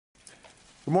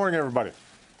Good morning, everybody.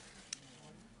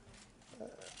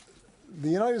 The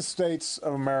United States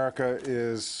of America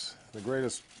is the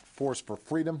greatest force for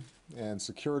freedom and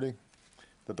security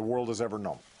that the world has ever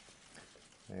known.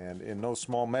 And in no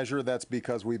small measure, that's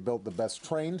because we built the best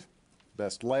trained,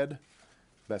 best led,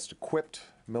 best equipped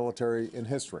military in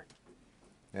history.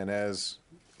 And as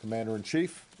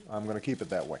Commander-in-Chief, I'm going to keep it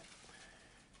that way.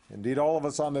 Indeed, all of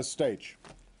us on this stage,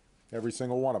 every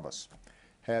single one of us,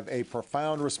 have a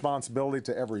profound responsibility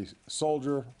to every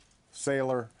soldier,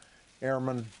 sailor,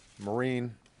 airman,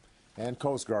 Marine, and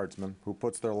Coast Guardsman who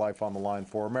puts their life on the line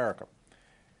for America.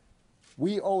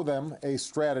 We owe them a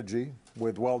strategy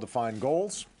with well-defined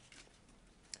goals,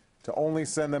 to only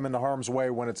send them into harm's way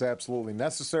when it's absolutely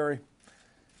necessary,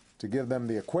 to give them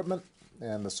the equipment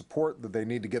and the support that they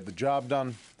need to get the job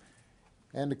done,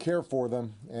 and to care for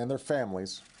them and their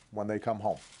families when they come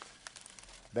home.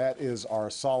 That is our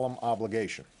solemn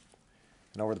obligation.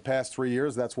 And over the past 3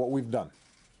 years, that's what we've done.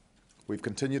 We've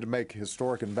continued to make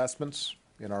historic investments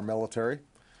in our military,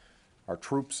 our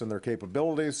troops and their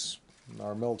capabilities,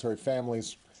 our military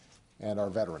families, and our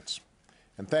veterans.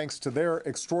 And thanks to their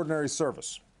extraordinary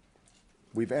service,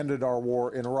 we've ended our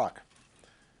war in Iraq.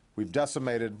 We've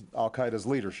decimated al-Qaeda's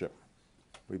leadership.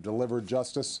 We've delivered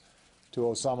justice to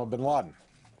Osama bin Laden.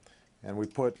 And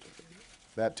we've put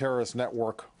that terrorist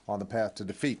network on the path to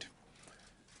defeat.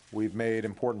 We've made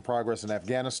important progress in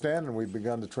Afghanistan, and we've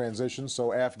begun to transition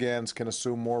so Afghans can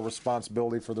assume more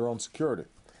responsibility for their own security.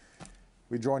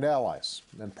 We joined allies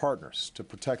and partners to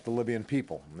protect the Libyan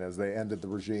people as they ended the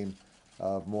regime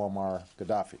of Muammar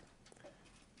Gaddafi.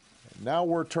 Now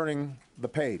we're turning the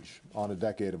page on a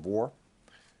decade of war.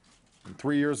 And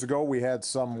 3 years ago, we had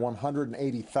some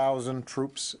 180,000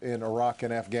 troops in Iraq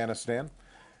and Afghanistan.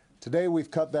 Today,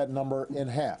 we've cut that number in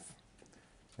half.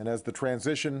 And as the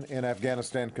transition in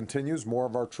Afghanistan continues, more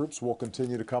of our troops will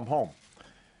continue to come home.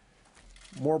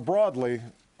 More broadly,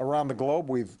 around the globe,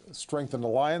 we've strengthened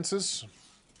alliances,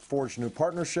 forged new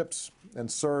partnerships, and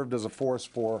served as a force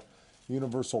for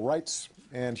universal rights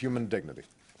and human dignity.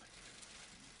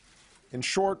 In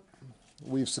short,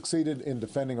 we've succeeded in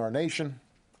defending our nation,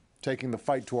 taking the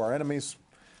fight to our enemies,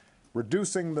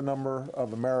 reducing the number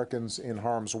of Americans in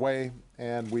harm's way,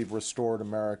 and we've restored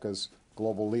America's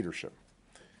global leadership.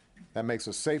 That makes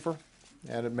us safer,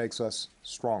 and it makes us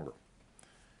stronger.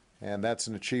 And that's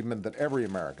an achievement that every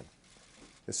American,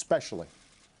 especially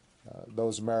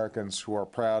those Americans who are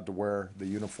proud to wear the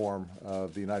uniform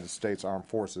of the United States Armed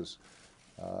Forces,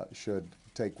 should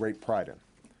take great pride in.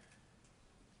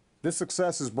 This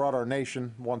success has brought our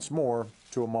nation once more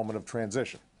to a moment of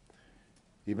transition.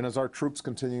 Even as our troops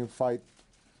continue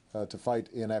to fight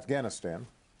in Afghanistan,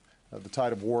 the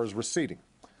tide of war is receding.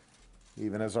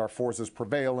 Even as our forces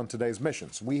prevail in today's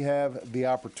missions, we have the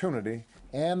opportunity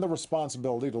and the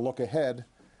responsibility to look ahead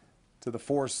to the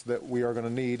force that we are going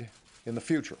to need in the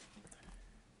future.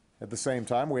 At the same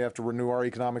time, we have to renew our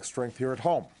economic strength here at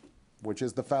home, which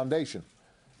is the foundation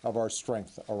of our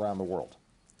strength around the world.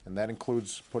 And that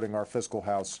includes putting our fiscal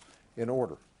house in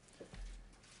order.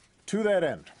 To that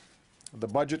end, the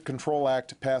Budget Control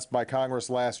Act passed by Congress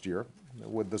last year,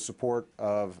 with the support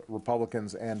of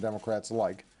Republicans and Democrats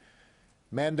alike,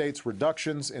 mandates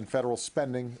reductions in federal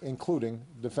spending, including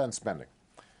defense spending.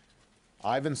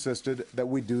 I've insisted that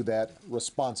we do that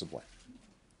responsibly.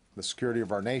 The security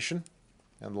of our nation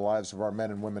and the lives of our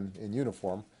men and women in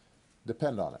uniform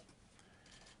depend on it.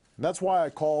 And that's why I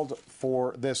called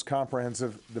for this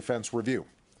comprehensive defense review,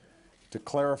 to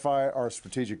clarify our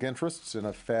strategic interests in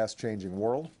a fast-changing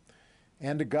world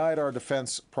and to guide our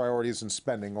defense priorities and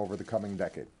spending over the coming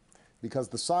decade. Because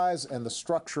the size and the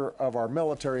structure of our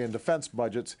military and defense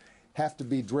budgets have to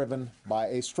be driven by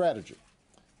a strategy,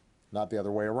 not the other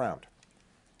way around.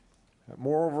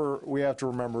 Moreover, we have to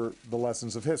remember the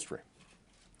lessons of history.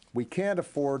 We can't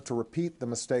afford to repeat the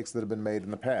mistakes that have been made in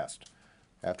the past,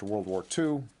 after World War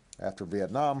II, after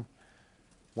Vietnam,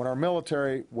 when our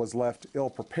military was left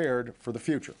ill-prepared for the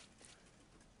future.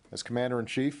 As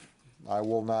Commander-in-Chief, I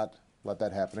will not let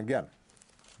that happen again,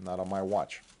 not on my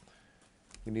watch.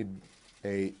 We need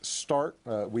a smart,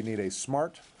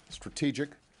 strategic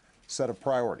set of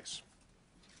priorities.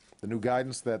 The new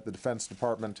guidance that the Defense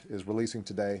Department is releasing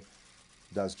today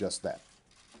does just that.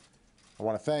 I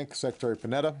want to thank Secretary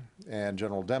Panetta and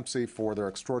General Dempsey for their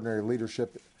extraordinary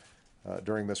leadership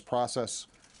during this process.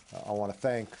 I want to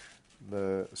thank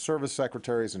the service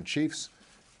secretaries and chiefs,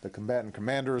 the combatant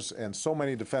commanders, and so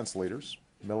many defense leaders,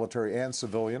 military and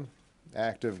civilian,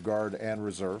 active, Guard, and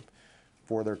Reserve,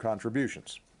 for their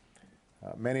contributions.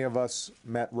 Many of us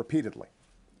met repeatedly,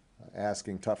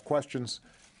 asking tough questions,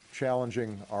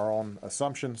 challenging our own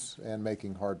assumptions, and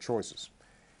making hard choices.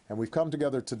 And we've come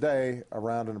together today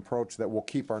around an approach that will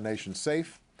keep our nation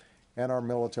safe and our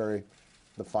military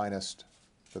the finest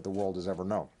that the world has ever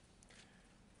known.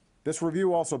 This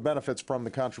review also benefits from the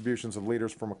contributions of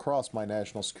leaders from across my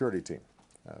national security team,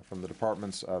 from the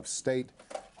Departments of State,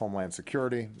 Homeland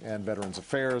Security, and Veterans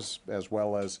Affairs, as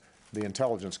well as the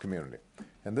intelligence community.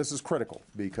 And this is critical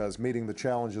because meeting the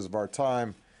challenges of our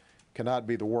time cannot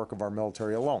be the work of our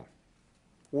military alone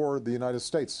or the United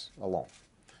States alone.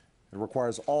 It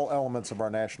requires all elements of our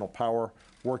national power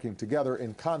working together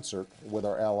in concert with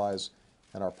our allies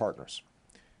and our partners.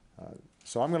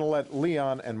 So I'm going to let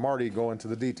Leon and Marty go into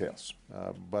the details,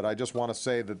 but I just want to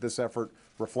say that this effort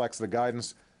reflects the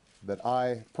guidance that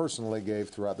I personally gave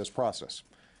throughout this process.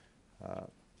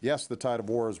 Yes, the tide of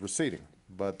war is receding,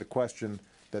 but the question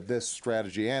that this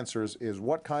strategy answers is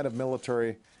what kind of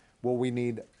military will we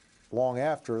need long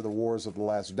after the wars of the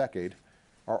last decade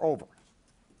are over?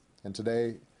 And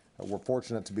today, we're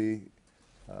fortunate to be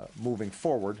moving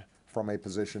forward from a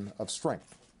position of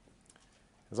strength.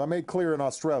 As I made clear in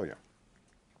Australia,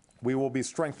 we will be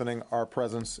strengthening our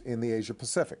presence in the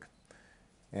Asia-Pacific,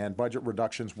 and budget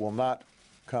reductions will not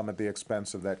come at the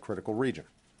expense of that critical region.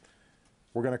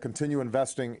 We're going to continue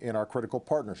investing in our critical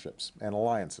partnerships and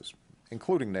alliances,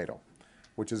 including NATO,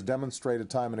 which has demonstrated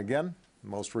time and again,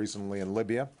 most recently in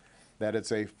Libya, that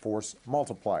it's a force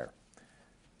multiplier.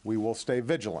 We will stay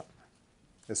vigilant,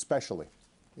 especially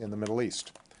in the Middle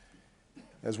East.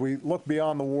 As we look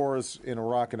beyond the wars in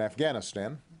Iraq and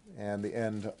Afghanistan and the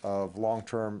end of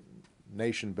long-term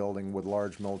nation building with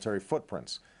large military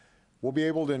footprints, we'll be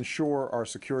able to ensure our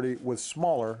security with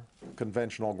smaller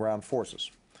conventional ground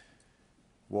forces.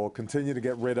 We'll continue to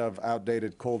get rid of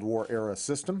outdated Cold War era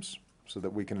systems so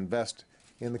that we can invest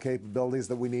in the capabilities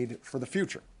that we need for the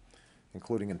future,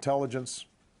 including intelligence,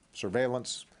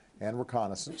 surveillance, and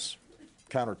reconnaissance,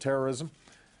 counterterrorism,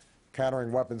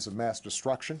 countering weapons of mass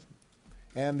destruction,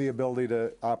 and the ability to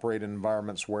operate in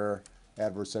environments where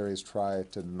adversaries try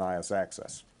to deny us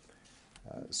access.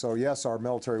 So yes, our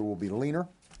military will be leaner,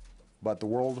 but the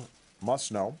world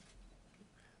must know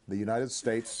the United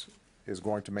States is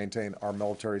going to maintain our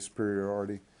military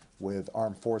superiority with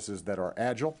armed forces that are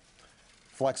agile,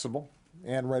 flexible,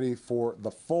 and ready for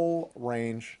the full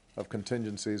range of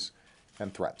contingencies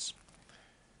and threats.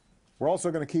 We're also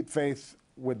going to keep faith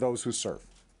with those who serve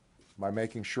by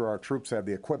making sure our troops have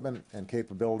the equipment and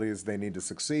capabilities they need to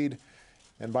succeed,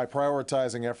 and by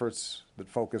prioritizing efforts that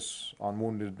focus on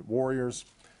wounded warriors,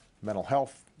 mental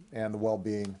health, and the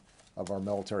well-being of our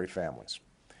military families.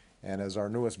 And as our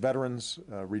newest veterans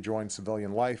rejoin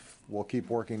civilian life, we'll keep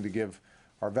working to give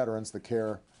our veterans the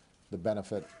care, the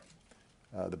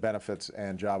benefits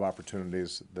and job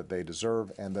opportunities that they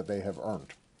deserve and that they have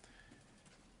earned.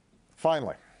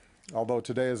 Finally, although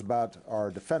today is about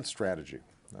our defense strategy,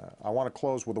 I want to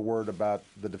close with a word about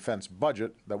the defense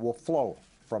budget that will flow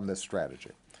from this strategy.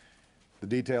 The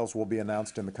details will be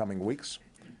announced in the coming weeks.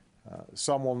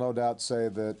 Some will no doubt say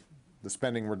that the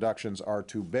spending reductions are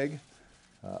too big.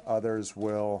 Others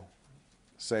will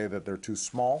say that they're too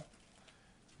small.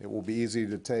 It will be easy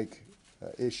to take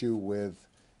issue with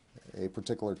a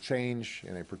particular change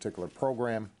in a particular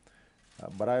program,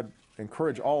 but I'd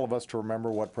encourage all of us to remember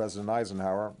what President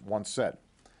Eisenhower once said,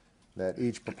 that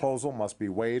each proposal must be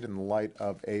weighed in the light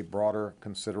of a broader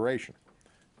consideration,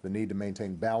 the need to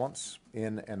maintain balance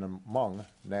in and among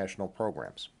national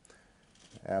programs.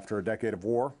 After a decade of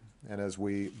war, and as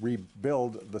we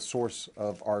rebuild the source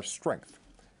of our strength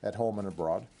at home and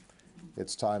abroad,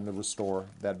 it's time to restore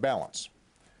that balance.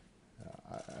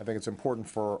 I think it's important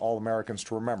for all Americans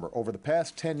to remember, over the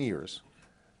past 10 years,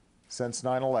 since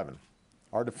 9/11,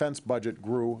 our defense budget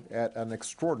grew at an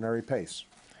extraordinary pace.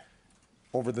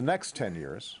 Over the next 10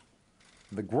 years,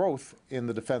 the growth in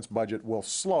the defense budget will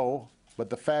slow, but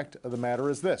the fact of the matter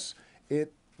is this: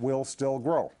 it will still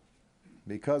grow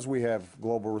because we have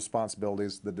global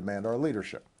responsibilities that demand our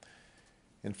leadership.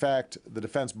 In fact, the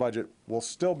defense budget will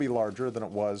still be larger than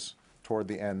it was toward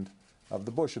the end of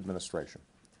the Bush administration.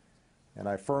 And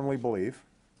I firmly believe,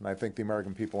 and I think the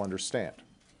American people understand,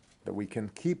 that we can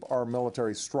keep our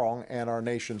military strong and our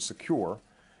nation secure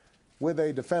with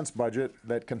a defense budget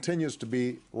that continues to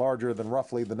be larger than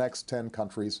roughly the next 10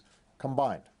 countries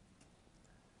combined.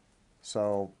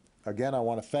 So, again, I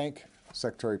want to thank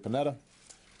Secretary Panetta,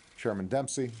 Chairman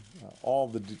Dempsey, all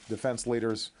the defense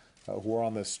leaders who are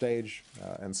on this stage,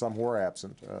 and some who are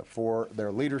absent, for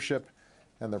their leadership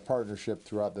and their partnership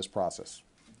throughout this process.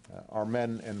 Our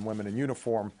men and women in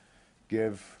uniform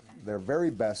give their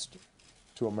very best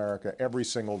to America every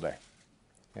single day.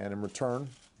 And in return,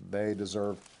 they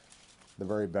deserve the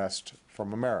very best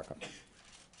from America.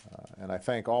 And I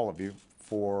thank all of you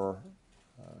for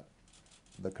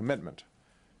the commitment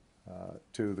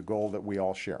to the goal that we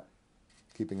all share,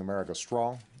 keeping America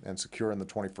strong and secure in the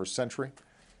 21st century,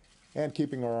 and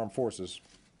keeping our armed forces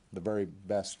the very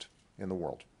best in the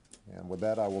world. And with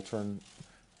that, I will turn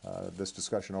this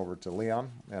discussion over to Leon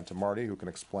and to Marty, who can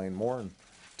explain more and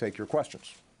take your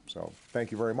questions. So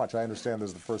thank you very much. I understand this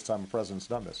is the first time a president's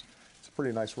done this. It's a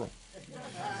pretty nice room.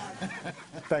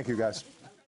 Thank you, guys.